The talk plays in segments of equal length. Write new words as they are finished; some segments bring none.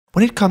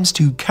When it comes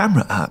to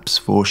camera apps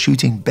for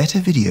shooting better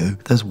video,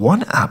 there's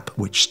one app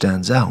which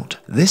stands out.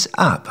 This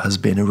app has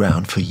been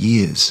around for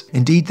years.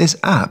 Indeed, this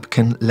app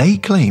can lay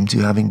claim to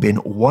having been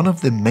one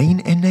of the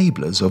main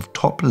enablers of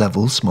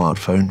top-level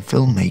smartphone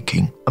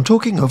filmmaking. I'm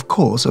talking, of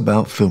course,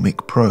 about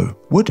FiLMiC Pro.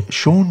 Would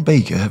Sean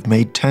Baker have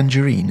made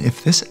Tangerine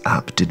if this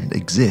app didn't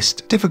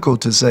exist?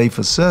 Difficult to say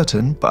for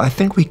certain, but I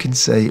think we can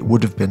say it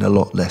would have been a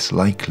lot less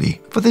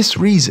likely. For this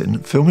reason,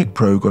 FiLMiC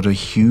Pro got a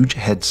huge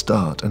head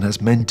start and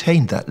has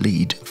maintained that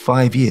lead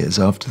 5 years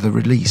after the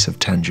release of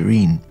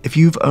Tangerine. If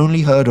you've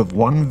only heard of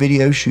one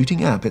video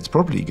shooting app, it's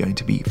probably going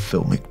to be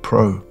FiLMiC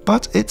Pro.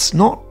 But it's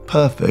not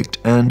perfect,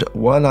 and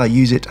while I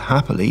use it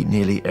happily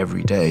nearly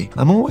every day,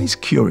 I'm always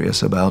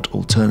curious about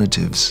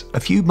alternatives. A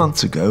few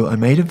months ago, I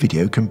made a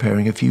video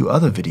comparing a few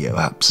other video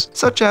apps,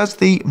 such as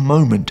the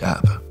Moment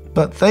app.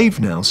 But they've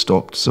now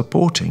stopped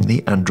supporting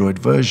the Android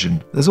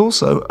version. There's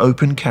also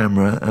Open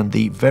Camera and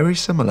the very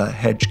similar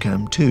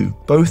HedgeCam 2,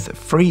 both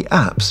free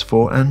apps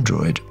for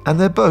Android, and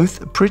they're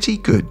both pretty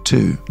good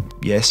too.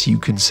 Yes, you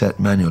can set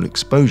manual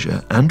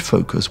exposure and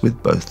focus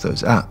with both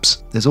those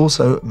apps. There's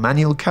also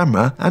Manual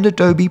Camera and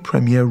Adobe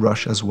Premiere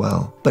Rush as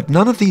well. But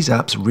none of these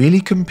apps really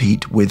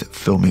compete with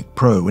FiLMiC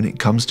Pro when it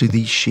comes to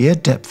the sheer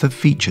depth of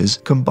features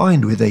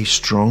combined with a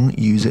strong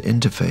user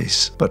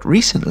interface. But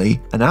recently,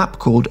 an app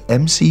called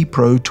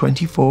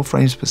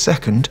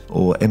McPro24fps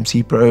or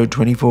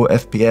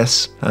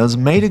McPro24fps has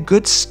made a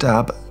good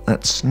stab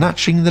at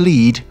snatching the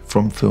lead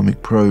from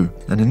FiLMiC Pro.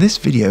 And in this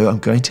video, I'm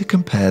going to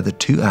compare the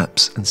two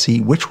apps and see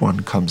which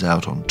one comes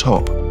out on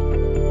top.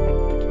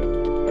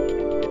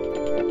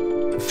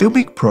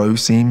 FiLMiC Pro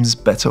seems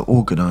better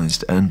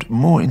organized and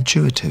more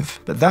intuitive,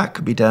 but that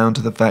could be down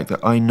to the fact that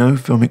I know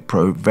FiLMiC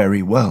Pro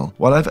very well,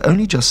 while I've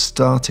only just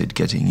started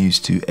getting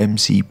used to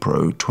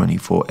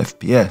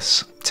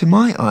McPro24fps. To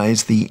my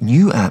eyes, the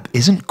new app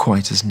isn't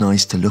quite as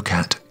nice to look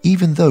at,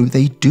 even though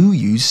they do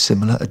use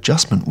similar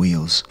adjustment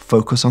wheels,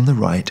 focus on the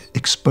right,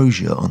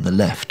 exposure on the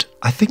left.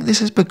 I think this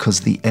is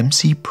because the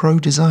McPro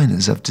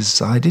designers have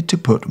decided to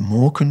put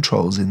more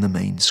controls in the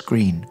main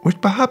screen,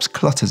 which perhaps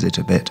clutters it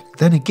a bit.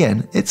 Then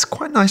again, it's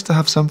quite nice to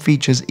have some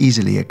features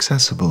easily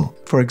accessible.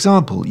 For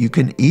example, you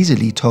can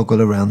easily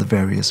toggle around the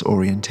various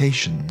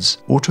orientations.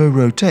 Auto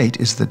rotate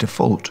is the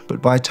default,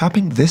 but by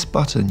tapping this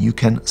button you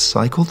can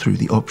cycle through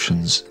the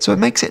options. So it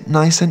makes it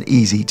nice and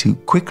easy to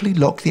quickly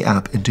lock the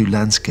app into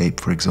landscape,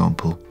 for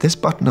example. This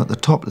button at the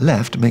top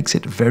left makes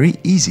it very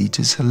easy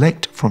to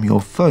select from your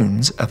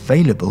phone's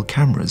available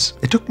cameras.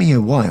 It took me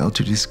a while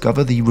to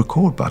discover the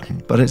record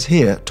button, but it's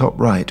here top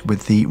right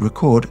with the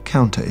record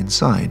counter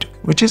inside,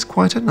 which is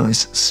quite a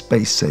nice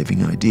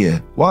space-saving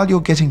idea. While you're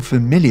getting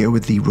familiar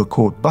with the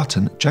record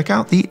button, check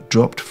out the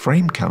dropped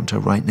frame counter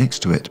right next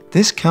to it.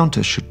 This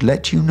counter should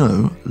let you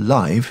know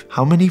live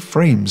how many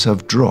frames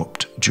have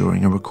dropped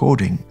during a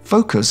recording.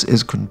 Focus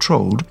is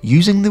controlled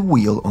using the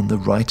wheel on the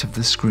right of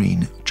the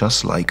screen,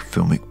 just like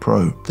FiLMiC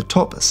Pro. The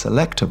top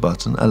selector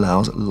button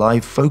allows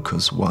live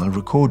focus while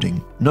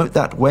recording. Note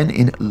that when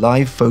in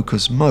live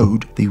focus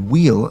mode, the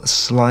wheel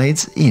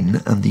slides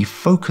in and the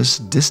focus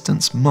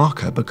distance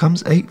marker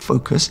becomes a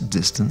focus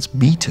distance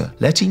meter,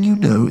 letting you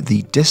know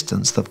the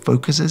distance the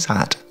focus is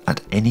at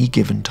any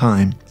given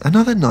time.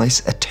 Another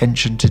nice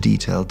attention to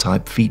detail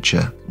type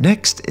feature.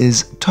 Next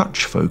is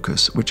touch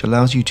focus, which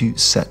allows you to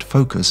set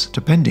focus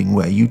depending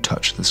where you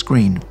touch the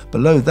screen.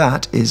 Below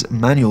that is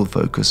manual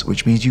focus,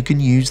 which means you can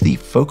use the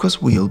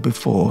focus wheel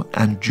before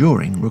and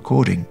during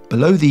recording.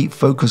 Below the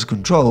focus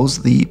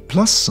controls, the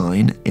plus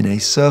sign in a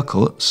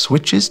circle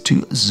switches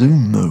to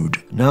zoom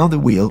mode. Now the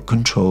wheel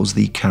controls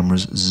the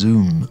camera's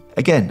zoom.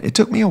 Again, it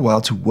took me a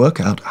while to work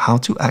out how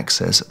to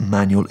access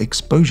manual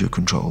exposure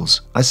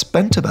controls. I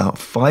spent about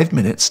 5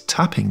 minutes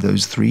tapping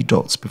those 3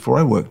 dots before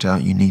I worked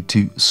out you need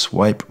to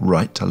swipe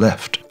right to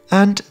left.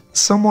 And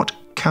somewhat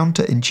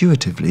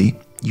counterintuitively,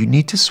 you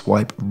need to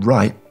swipe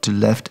right to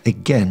left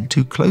again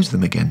to close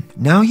them again.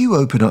 Now you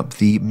open up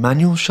the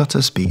manual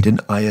shutter speed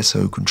and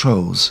ISO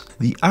controls.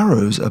 The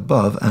arrows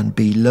above and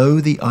below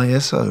the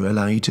ISO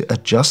allow you to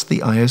adjust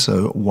the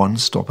ISO one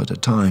stop at a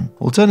time.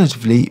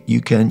 Alternatively,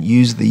 you can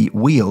use the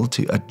wheel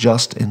to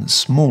adjust in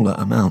smaller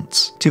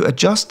amounts. To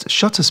adjust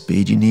shutter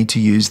speed, you need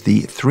to use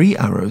the 3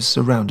 arrows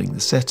surrounding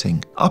the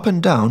setting. Up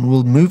and down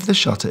will move the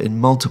shutter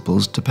in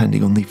multiples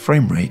depending on the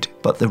frame rate,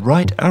 but the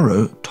right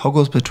arrow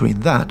toggles between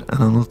that and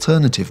an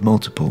alternative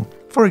multiple.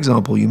 For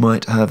example, you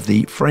might have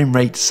the frame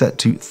rate set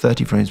to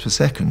 30 frames per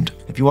second.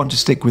 If you want to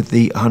stick with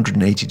the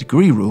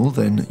 180-degree rule,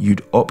 then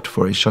you'd opt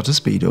for a shutter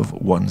speed of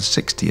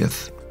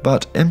 1/60th.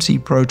 But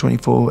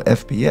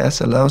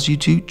McPro24fps allows you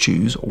to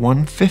choose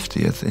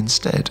 1/50th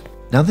instead.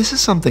 Now this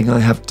is something I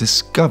have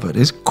discovered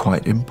is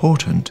quite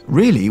important.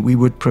 Really, we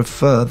would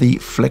prefer the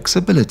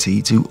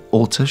flexibility to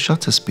alter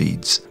shutter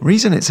speeds.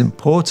 Reason it's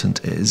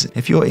important is,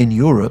 if you're in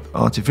Europe,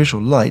 artificial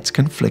lights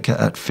can flicker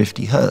at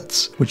 50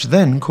 Hz, which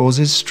then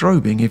causes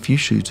strobing if you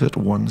shoot at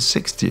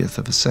 1/60th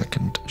of a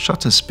second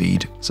shutter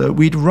speed. So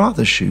we'd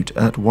rather shoot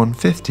at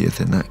 1/50th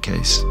in that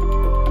case.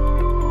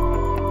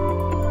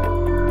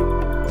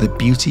 The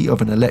beauty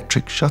of an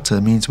electric shutter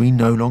means we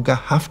no longer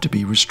have to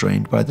be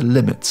restrained by the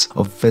limits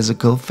of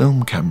physical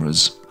film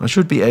cameras. I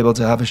should be able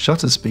to have a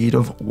shutter speed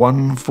of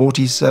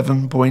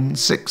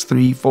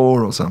 147.634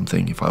 or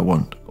something if I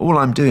want. All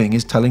I'm doing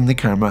is telling the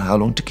camera how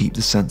long to keep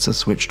the sensor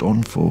switched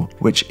on for,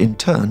 which in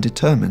turn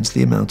determines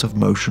the amount of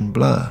motion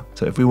blur.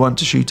 So if we want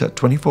to shoot at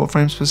 24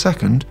 frames per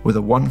second with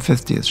a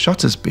 1/50th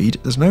shutter speed,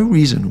 there's no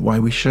reason why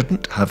we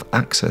shouldn't have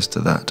access to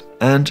that.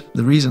 And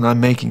the reason I'm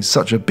making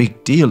such a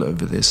big deal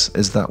over this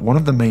is that one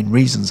of the main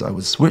reasons I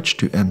would switch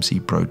to MC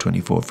Pro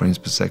 24 frames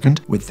per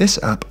second, with this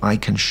app I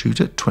can shoot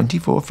at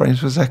 24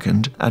 frames per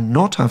second and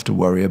not have to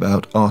worry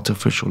about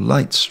artificial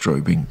light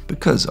strobing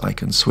because I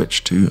can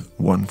switch to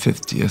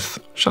 1/50th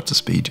shutter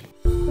speed.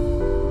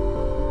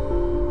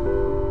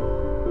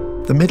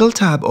 The middle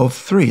tab of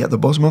 3 at the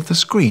bottom of the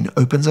screen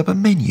opens up a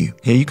menu.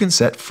 Here you can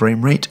set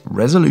frame rate,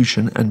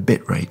 resolution and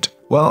bitrate.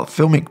 While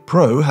FiLMiC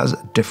Pro has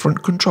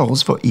different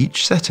controls for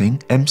each setting,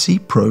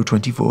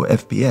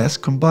 McPro24fps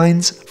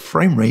combines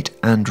frame rate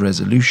and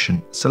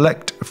resolution.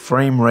 Select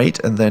frame rate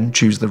and then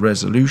choose the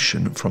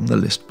resolution from the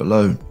list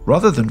below.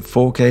 Rather than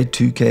 4K,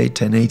 2K,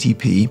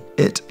 1080p,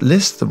 it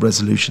lists the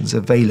resolutions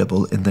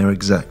available in their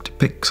exact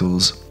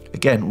pixels.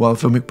 Again, while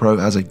FiLMiC Pro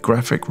has a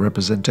graphic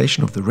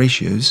representation of the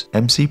ratios,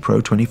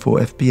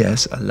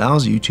 McPro24fps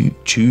allows you to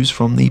choose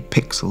from the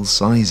pixel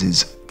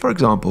sizes. For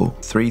example,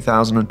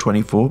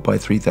 3024 by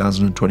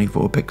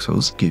 3024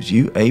 pixels gives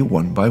you a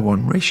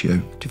 1:1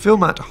 ratio. To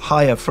film at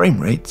higher frame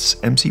rates,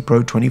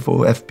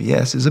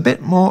 McPro24fps is a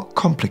bit more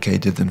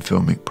complicated than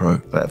FiLMiC Pro.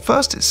 But at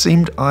first it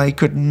seemed I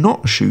could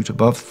not shoot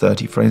above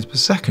 30 frames per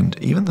second,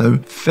 even though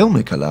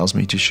FiLMiC allows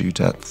me to shoot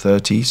at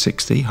 30,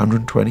 60,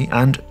 120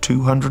 and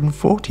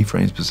 240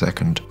 frames per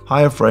second.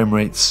 Higher frame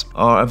rates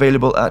are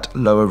available at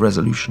lower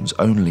resolutions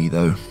only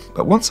though.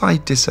 But once I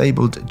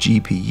disabled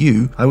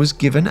GPU, I was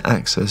given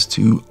access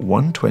to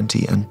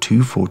 120 and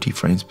 240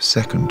 frames per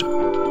second.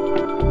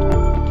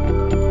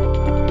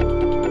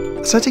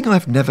 A setting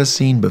I've never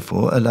seen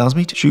before allows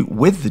me to shoot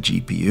with the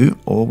GPU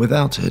or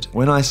without it.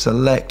 When I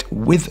select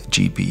with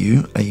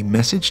GPU, a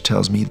message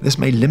tells me this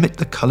may limit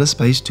the color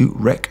space to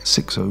Rec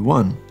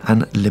 601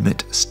 and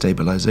limit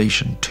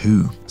stabilization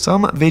too.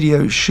 Some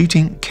video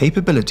shooting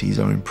capabilities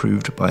are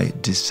improved by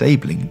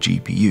disabling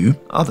GPU,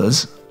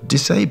 others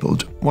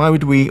disabled. Why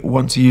would we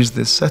want to use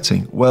this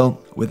setting? Well,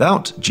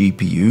 without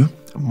GPU,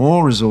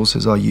 more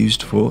resources are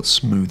used for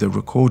smoother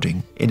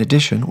recording. In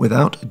addition,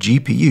 without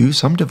GPU,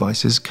 some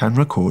devices can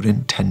record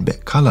in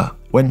 10-bit color.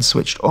 When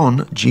switched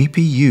on,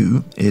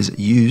 GPU is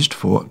used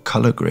for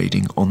color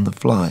grading on the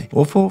fly,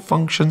 or for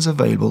functions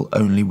available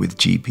only with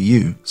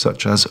GPU,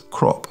 such as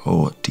crop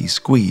or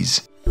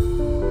de-squeeze.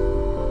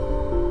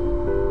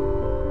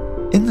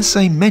 In the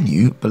same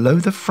menu, below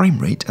the frame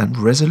rate and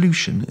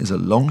resolution is a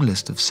long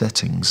list of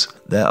settings.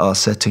 There are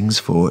settings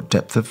for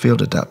depth of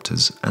field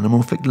adapters,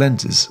 anamorphic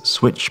lenses,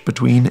 switch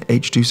between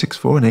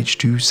H.264 and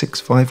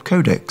H.265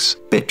 codecs,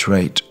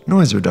 bitrate,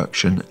 noise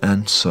reduction,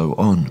 and so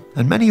on.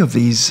 And many of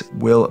these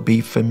will be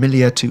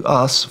familiar to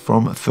us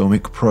from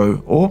FiLMiC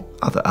Pro or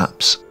other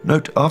apps.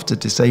 Note, after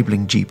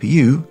disabling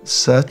GPU,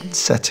 certain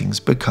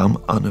settings become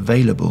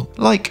unavailable,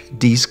 like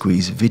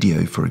de-squeeze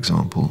video for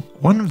example.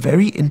 One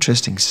very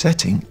interesting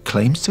setting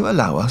claims to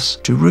allow us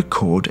to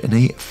record in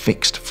a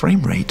fixed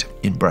frame rate,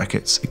 in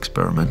brackets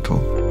experimental.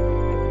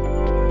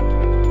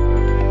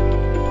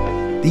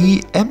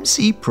 The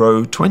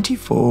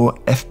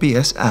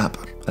McPro24fps app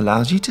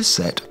allows you to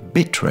set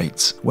bit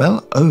rates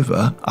well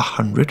over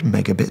 100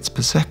 megabits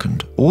per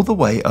second, all the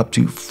way up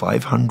to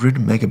 500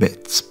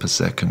 megabits per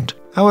second.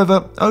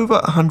 However, over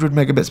 100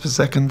 megabits per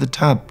second, the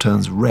tab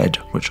turns red,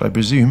 which I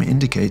presume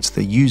indicates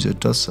the user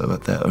does so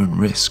at their own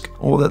risk,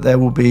 or that there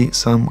will be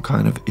some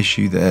kind of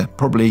issue there.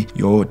 Probably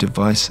your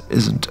device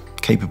isn't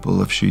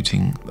capable of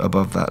shooting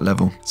above that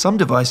level. Some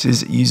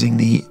devices using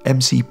the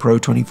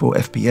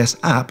McPro24fps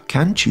app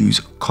can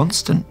choose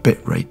constant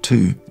bitrate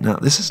too. Now,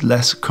 this is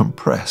less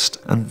compressed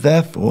and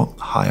therefore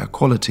higher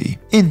quality,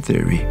 in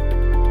theory.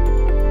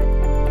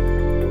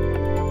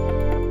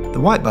 The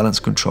white balance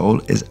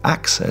control is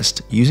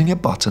accessed using a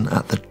button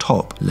at the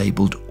top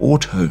labeled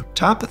Auto.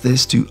 Tap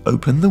this to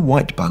open the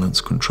white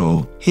balance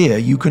control. Here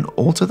you can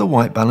alter the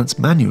white balance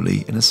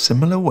manually in a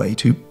similar way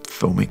to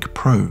FiLMiC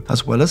Pro,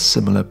 as well as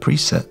similar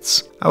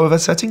presets. However,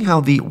 setting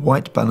how the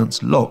white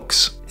balance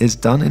locks is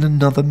done in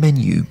another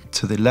menu.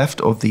 To the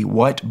left of the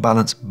white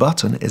balance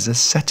button is a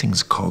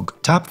settings cog.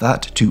 Tap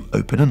that to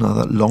open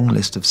another long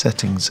list of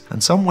settings,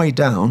 and some way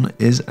down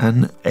is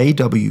an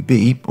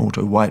AWB,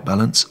 auto white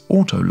balance,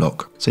 auto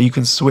lock. So you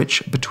can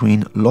switch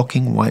between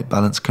locking white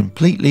balance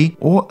completely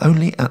or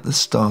only at the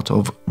start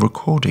of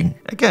recording.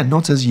 Again,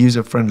 not as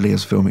user friendly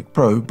as FiLMiC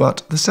Pro,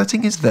 but the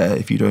setting is there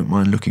if you don't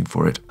mind looking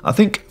for it. I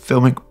think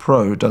FiLMiC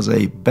Pro does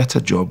a better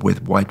job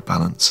with white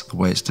balance, the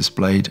way it's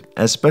displayed,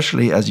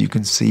 especially as you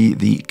can see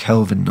the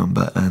Kelvin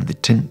number and the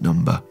tint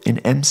number. In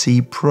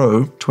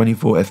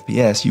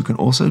McPro24fps, you can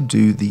also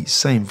do the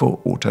same for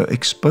auto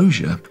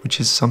exposure, which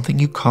is something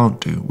you can't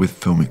do with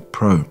FiLMiC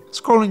Pro.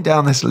 Scrolling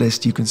down this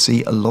list, you can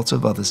see a lot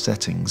of other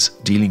settings,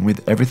 dealing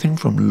with everything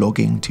from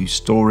logging to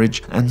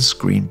storage and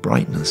screen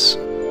brightness.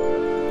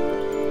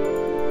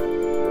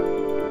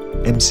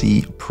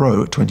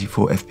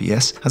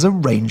 McPro24fps has a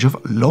range of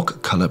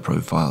log color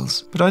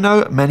profiles, but I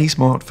know many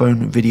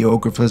smartphone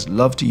videographers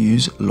love to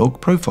use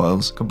log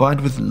profiles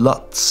combined with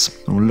LUTs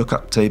or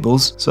lookup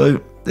tables,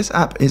 so this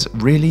app is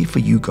really for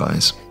you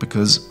guys,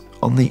 because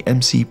on the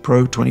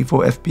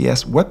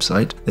McPro24fps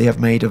website, they have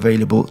made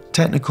available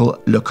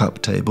technical lookup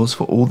tables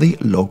for all the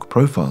log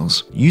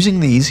profiles.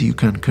 Using these, you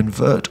can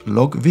convert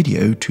log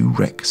video to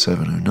Rec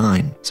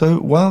 709. So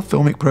while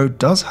FiLMiC Pro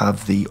does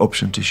have the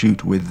option to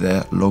shoot with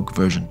their log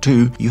version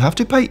 2, you have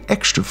to pay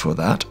extra for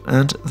that,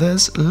 and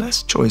there's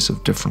less choice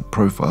of different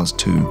profiles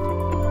too.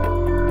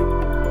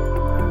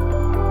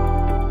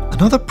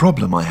 Another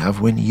problem I have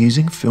when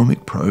using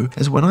FiLMiC Pro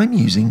is when I'm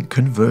using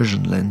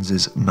conversion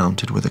lenses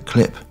mounted with a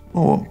clip,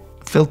 or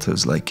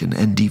filters like an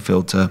ND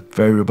filter,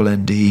 variable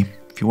ND.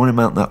 If you want to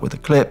mount that with a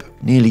clip,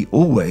 nearly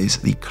always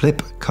the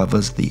clip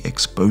covers the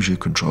exposure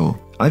control.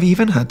 I've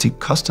even had to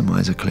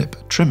customize a clip,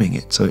 trimming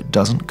it so it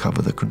doesn't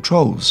cover the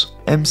controls.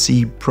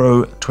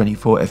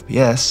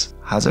 McPro24fps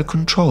has a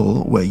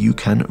control where you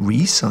can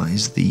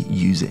resize the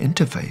user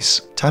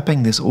interface.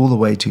 Tapping this all the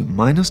way to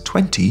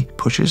 -20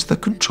 pushes the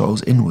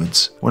controls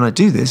inwards. When I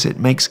do this, it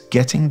makes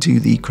getting to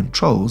the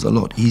controls a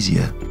lot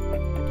easier.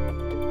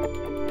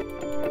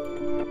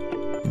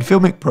 In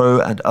FiLMiC Pro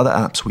and other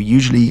apps, we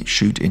usually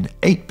shoot in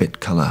 8-bit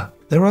color.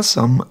 There are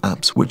some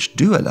apps which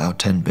do allow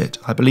 10-bit.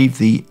 I believe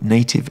the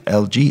native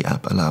LG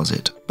app allows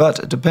it.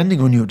 But depending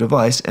on your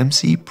device,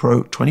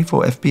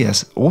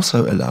 McPro24fps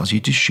also allows you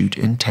to shoot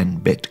in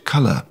 10-bit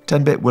color.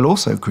 10-bit will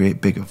also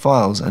create bigger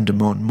files and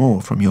demand more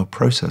from your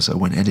processor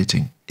when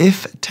editing.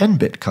 If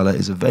 10-bit color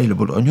is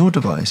available on your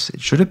device,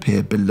 it should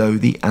appear below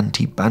the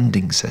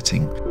anti-banding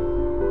setting.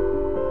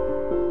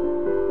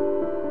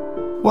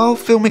 While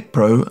FiLMiC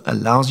Pro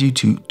allows you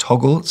to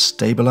toggle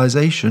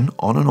stabilization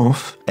on and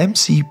off,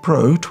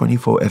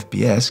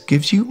 McPro24fps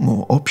gives you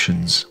more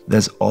options.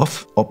 There's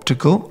off,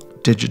 optical,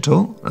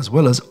 digital, as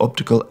well as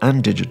optical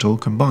and digital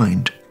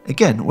combined.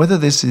 Again, whether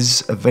this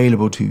is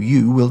available to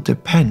you will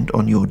depend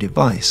on your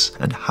device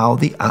and how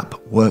the app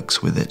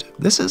works with it.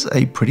 This is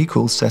a pretty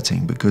cool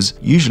setting because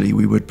usually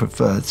we would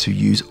prefer to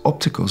use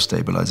optical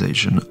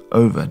stabilization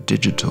over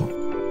digital.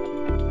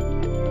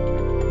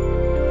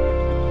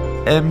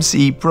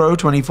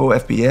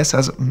 McPro24fps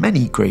has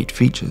many great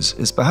features.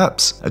 It's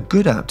perhaps a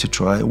good app to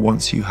try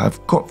once you have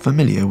got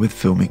familiar with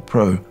FiLMiC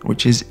Pro,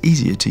 which is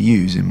easier to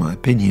use in my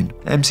opinion.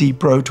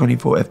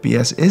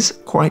 McPro24fps is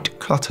quite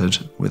cluttered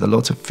with a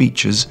lot of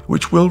features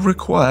which will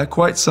require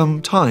quite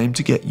some time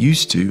to get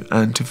used to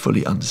and to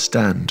fully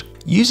understand.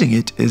 Using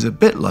it is a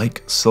bit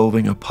like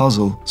solving a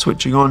puzzle.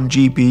 Switching on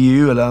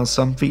GPU allows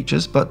some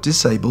features but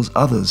disables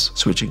others.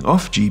 Switching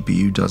off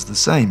GPU does the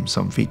same.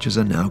 Some features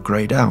are now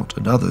grayed out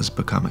and others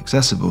become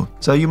accessible.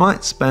 So you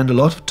might spend a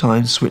lot of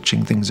time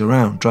switching things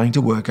around, trying to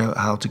work out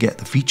how to get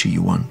the feature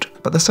you want.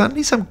 But there's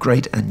certainly some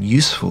great and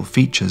useful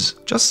features.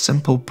 Just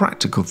simple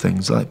practical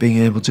things like being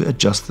able to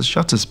adjust the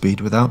shutter speed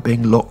without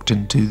being locked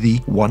into the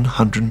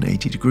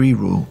 180-degree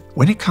rule.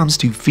 When it comes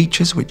to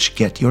features which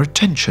get your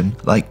attention,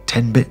 like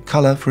 10-bit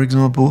color for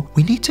example,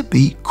 we need to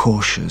be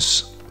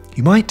cautious.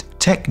 You might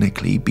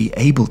technically be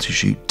able to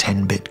shoot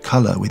 10-bit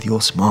color with your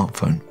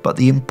smartphone, but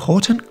the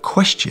important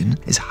question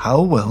is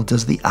how well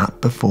does the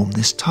app perform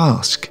this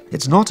task?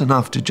 It's not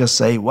enough to just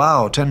say,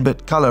 wow,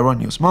 10-bit color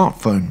on your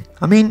smartphone.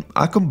 I mean,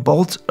 I can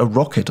bolt a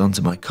rocket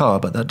onto my car,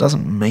 but that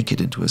doesn't make it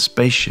into a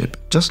spaceship.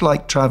 Just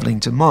like traveling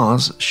to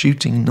Mars,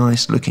 shooting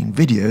nice-looking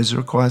videos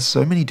requires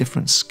so many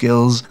different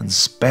skills and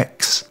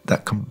specs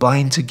that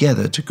combine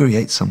together to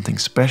create something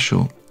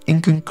special. In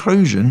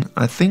conclusion,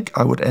 I think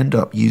I would end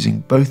up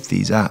using both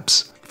these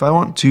apps. If I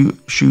want to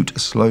shoot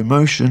slow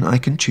motion, I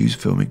can choose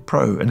FiLMiC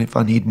Pro, and if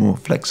I need more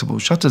flexible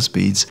shutter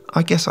speeds,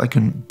 I guess I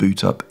can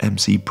boot up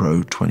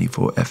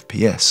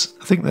McPro24fps.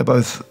 I think they're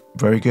both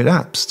very good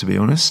apps, to be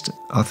honest.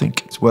 I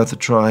think it's worth a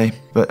try,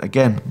 but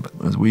again,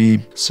 as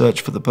we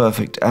search for the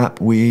perfect app,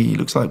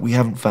 looks like we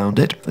haven't found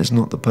it. It's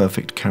not the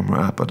perfect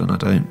camera app, I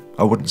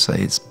wouldn't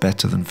say it's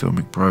better than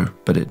FiLMiC Pro,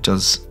 but it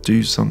does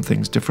do some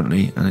things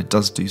differently, and it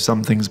does do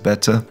some things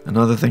better, and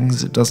other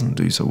things it doesn't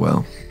do so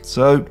well.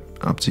 So,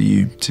 up to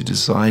you to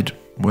decide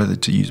whether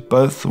to use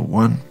both or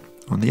one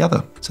on the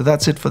other. So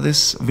that's it for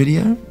this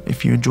video.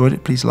 If you enjoyed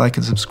it, please like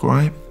and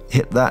subscribe.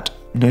 Hit that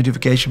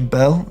notification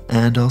bell,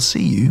 and I'll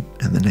see you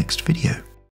in the next video.